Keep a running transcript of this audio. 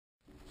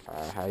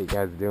How you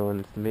guys doing?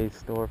 It's me,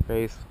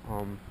 Storeface.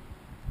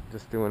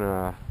 Just doing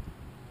a,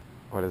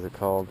 what is it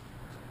called?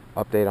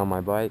 Update on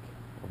my bike,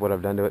 what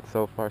I've done to it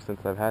so far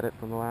since I've had it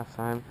from the last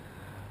time.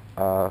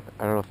 I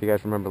don't know if you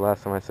guys remember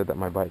last time I said that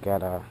my bike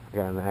got in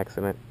an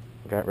accident.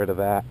 Got rid of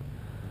that.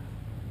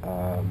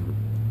 Um,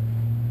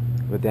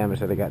 the damage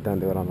that it got done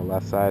to it on the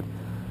left side.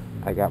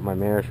 I got my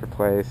mirrors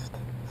replaced,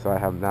 so I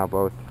have now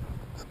both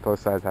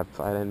sides have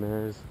side-end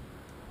mirrors.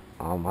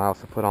 I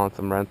also put on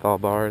some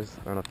Renthal bars.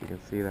 I don't know if you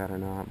can see that or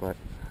not, but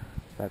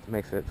that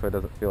makes it so it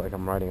doesn't feel like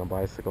I'm riding a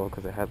bicycle,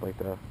 because it had like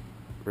the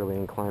really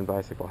inclined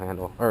bicycle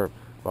handle or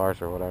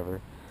bars or whatever.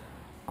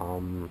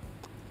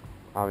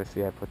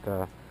 Obviously I put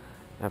the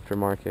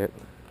aftermarket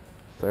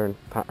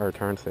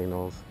turn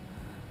signals,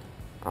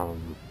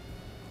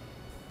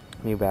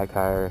 new back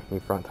tire, new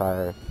front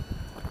tire,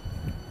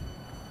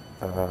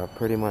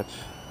 pretty much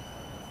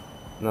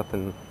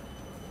nothing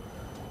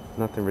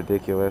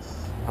ridiculous.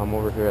 I'm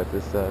over here at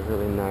this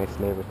really nice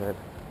neighborhood.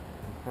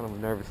 I'm kind of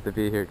nervous to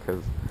be here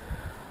because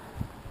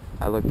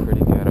I look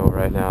pretty ghetto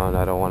right now, and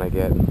I don't want to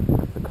get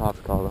the cops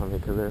called on me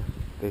because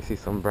they see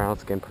some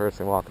brown-skinned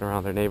person walking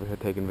around their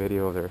neighborhood taking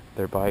video of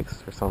their bikes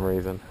for some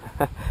reason.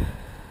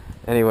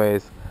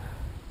 Anyways,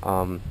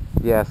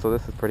 yeah, so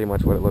this is pretty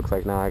much what it looks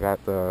like now. I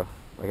got the,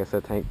 like I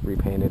said, tank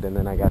repainted, and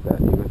then I got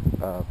that new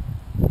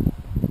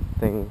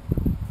thing,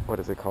 what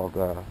is it called?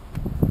 God,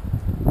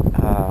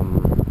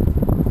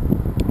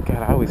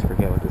 I always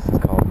forget what this is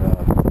called,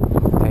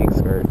 tank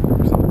skirt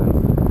or something.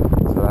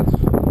 So that's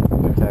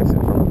protects it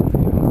from,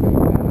 being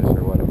damaged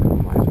or whatever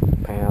from my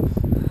pants.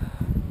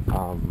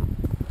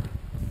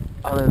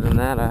 Other than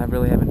that, I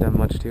really haven't done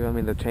much to. I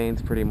mean, the chain's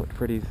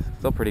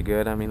still pretty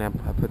good. I mean, I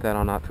put that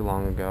on not too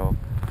long ago,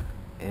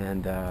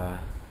 and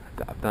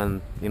I've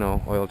done,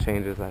 oil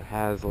changes.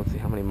 Let's see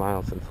how many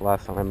miles since the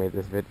last time I made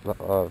this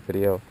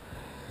video.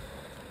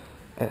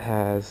 It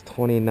has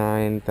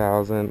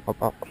 29,000,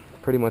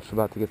 pretty much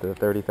about to get to the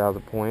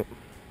 30,000 point.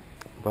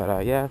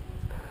 But yeah,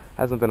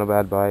 hasn't been a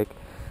bad bike.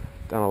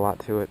 Done a lot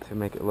to it to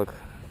make it look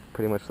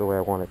pretty much the way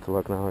I want it to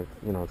look now.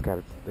 It's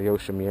got the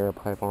Yoshimura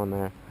pipe on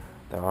there,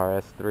 the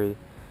RS3,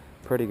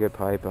 pretty good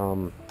pipe.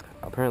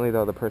 Apparently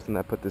though, the person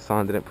that put this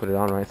on didn't put it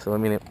on right, so I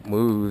mean, it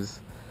moves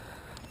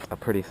a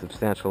pretty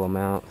substantial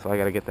amount, so I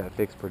gotta get that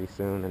fixed pretty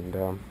soon. And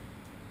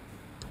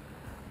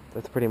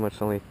that's pretty much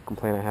the only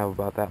complaint I have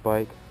about that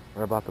bike,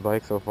 or about the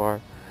bike so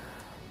far.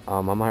 I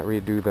might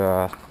redo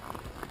the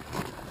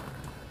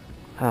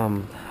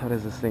what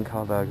is this thing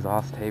called, the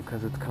exhaust tape,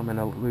 because it's coming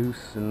out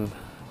loose and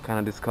kind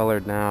of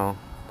discolored now.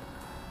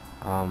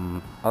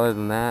 Other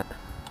than that,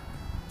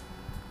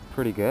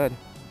 pretty good.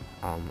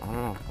 I don't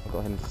know, I'll go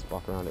ahead and just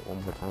walk around it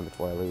one more time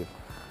before I leave,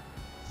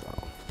 so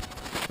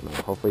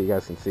hopefully you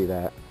guys can see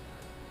that.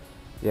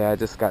 Yeah, I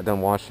just got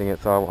done washing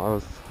it, so I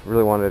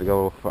really wanted to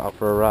go out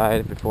for a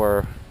ride before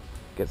it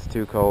gets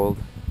too cold.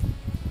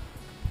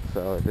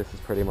 So this is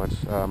pretty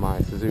much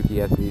my Suzuki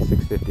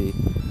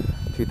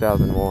SV650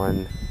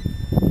 2001.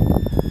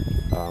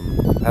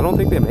 I don't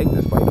think they make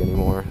this bike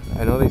anymore.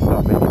 I know they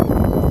stopped making it in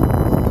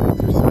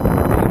 2006 or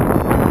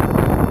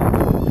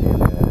 2007.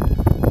 And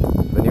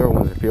the newer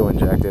ones are fuel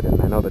injected,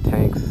 and I know the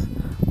tanks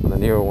on the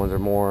newer ones are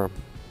more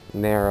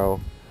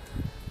narrow.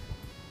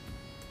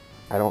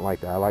 I don't like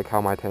that. I like how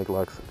my tank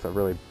looks. It's a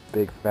really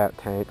big fat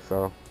tank,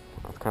 so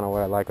that's kind of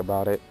what I like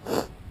about it.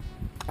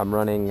 I'm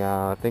running,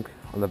 I think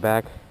on the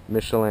back,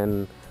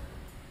 Michelin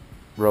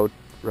road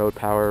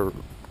power,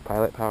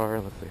 pilot power.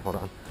 Let's see, hold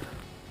on.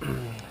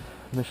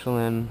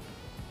 Michelin.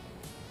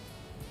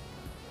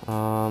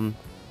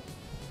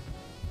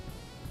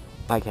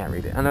 I can't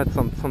read it. I know it's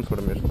some sort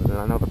of Michelin, and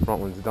I know the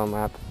front one's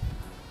Dunlap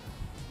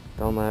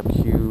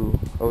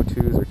Q02s or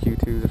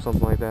Q2s or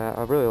something like that.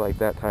 I really like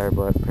that tire,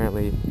 but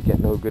apparently you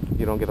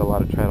don't get a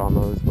lot of tread on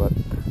those, but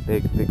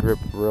they grip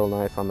real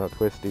nice on the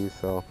twisties.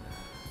 So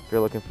if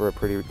you're looking for a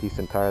pretty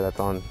decent tire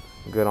that's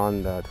good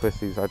on the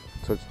twisties, I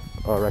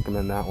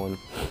recommend that one.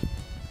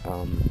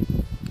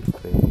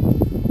 Let's see.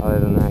 Other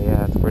than that,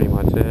 yeah, that's pretty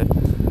much it.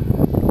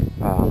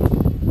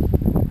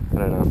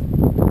 I don't know.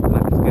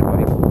 It's a good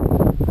bike.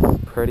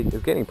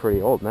 It's getting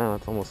pretty old now.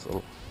 It's almost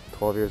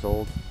 12 years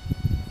old.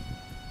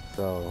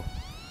 So,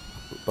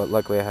 but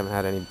luckily I haven't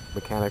had any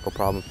mechanical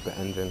problems with the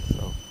engine,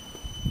 so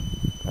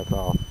that's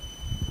all.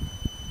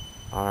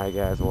 Alright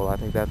guys, well I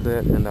think that's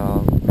it, and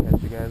I'll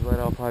catch you guys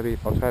later. I'll try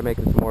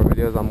making some more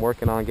videos. I'm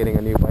working on getting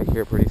a new bike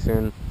here pretty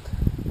soon.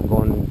 I'm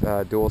going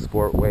dual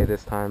sport way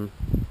this time.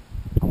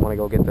 I want to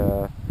go get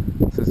the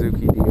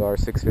Suzuki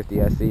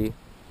DR650 SE.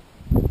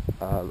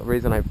 The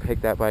reason I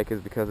picked that bike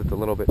is because it's a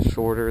little bit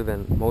shorter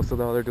than most of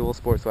the other dual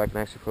sports, so I can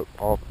actually put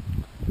all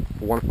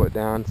one foot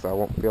down, so I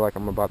won't feel like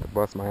I'm about to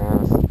bust my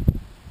ass.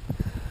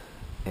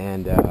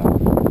 And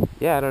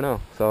yeah, I don't know,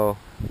 so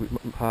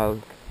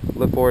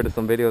look forward to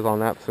some videos on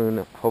that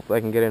soon. Hopefully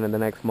I can get in the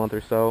next month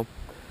or so.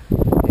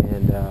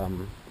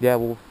 And yeah,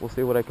 we'll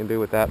see what I can do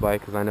with that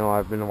bike, because I know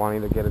I've been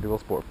wanting to get a dual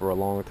sport for a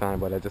long time,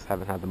 but I just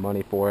haven't had the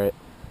money for it.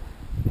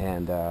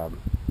 And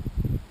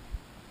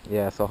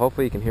yeah, so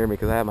hopefully you can hear me,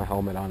 because I have my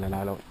helmet on and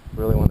I don't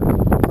really want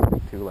to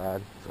speak too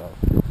loud. So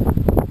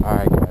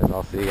alright guys.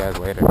 see you guys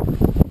later.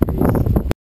 Peace.